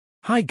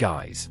Hi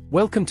guys,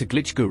 welcome to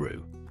Glitch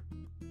Guru.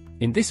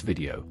 In this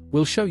video,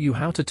 we'll show you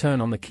how to turn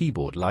on the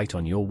keyboard light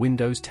on your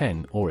Windows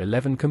 10 or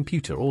 11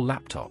 computer or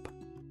laptop.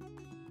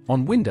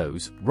 On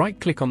Windows,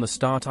 right-click on the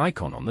Start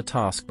icon on the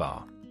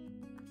taskbar.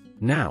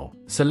 Now,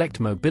 select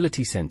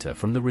Mobility Center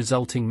from the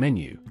resulting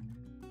menu.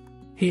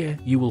 Here,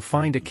 you will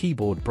find a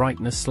keyboard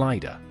brightness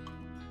slider.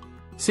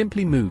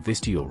 Simply move this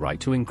to your right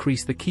to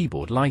increase the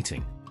keyboard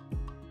lighting.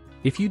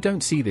 If you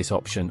don't see this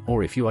option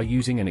or if you are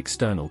using an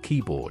external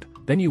keyboard,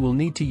 then you will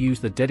need to use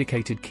the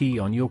dedicated key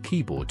on your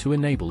keyboard to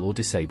enable or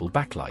disable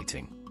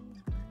backlighting.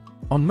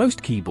 On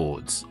most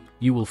keyboards,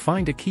 you will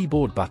find a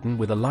keyboard button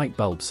with a light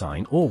bulb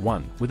sign or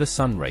one with a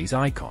sun rays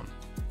icon.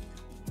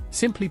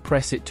 Simply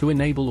press it to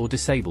enable or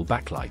disable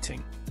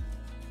backlighting.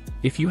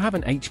 If you have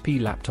an HP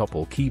laptop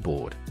or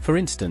keyboard, for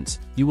instance,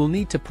 you will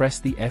need to press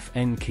the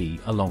FN key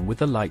along with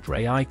the light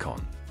ray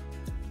icon.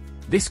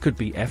 This could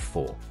be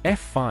F4,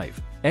 F5,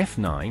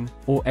 F9,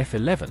 or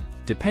F11,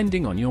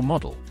 depending on your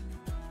model.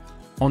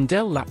 On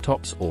Dell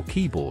laptops or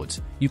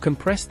keyboards, you can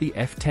press the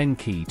F10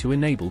 key to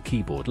enable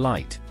keyboard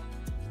light.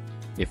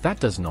 If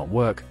that does not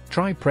work,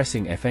 try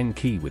pressing FN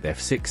key with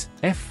F6,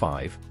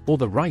 F5, or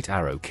the right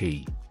arrow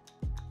key.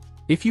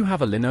 If you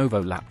have a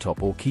Lenovo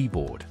laptop or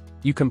keyboard,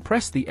 you can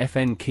press the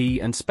FN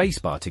key and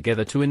spacebar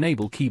together to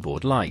enable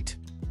keyboard light.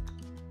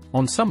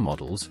 On some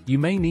models, you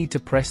may need to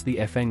press the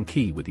FN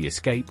key with the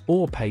Escape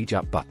or Page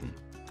Up button.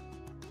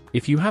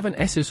 If you have an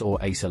Asus or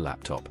Acer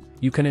laptop,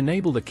 you can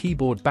enable the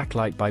keyboard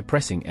backlight by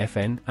pressing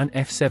FN and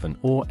F7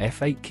 or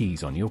F8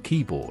 keys on your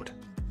keyboard.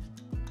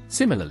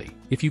 Similarly,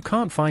 if you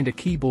can't find a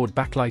keyboard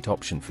backlight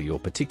option for your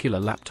particular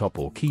laptop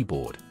or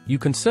keyboard, you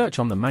can search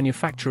on the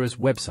manufacturer's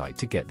website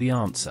to get the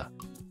answer.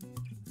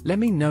 Let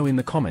me know in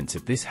the comments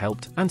if this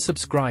helped and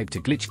subscribe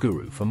to Glitch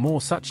Guru for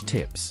more such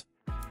tips.